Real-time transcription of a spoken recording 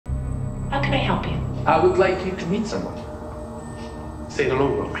How can I help you? I would like you to meet someone. Say hello,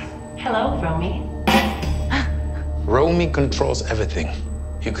 Romy. Hello, Romy. Romy controls everything.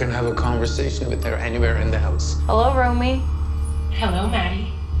 You can have a conversation with her anywhere in the house. Hello, Romy. Hello,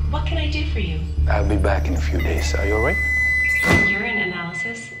 Maddie. What can I do for you? I'll be back in a few days. Are you all right? Urine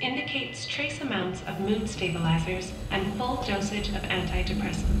analysis indicates trace amounts of mood stabilizers and full dosage of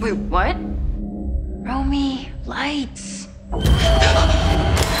antidepressants. Wait, what? Romy, lights.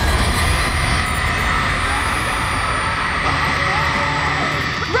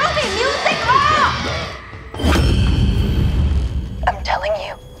 Romy, music off! I'm telling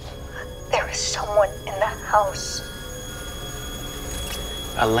you, there is someone in the house.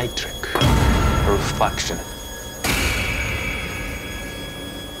 A light trick. A reflection.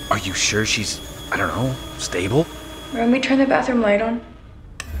 Are you sure she's, I don't know, stable? Romy, turn the bathroom light on.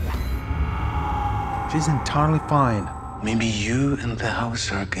 She's entirely fine. Maybe you and the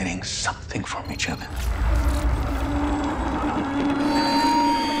house are getting something from each other.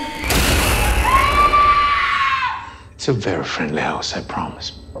 It's a very friendly house, I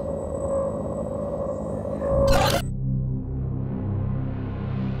promise.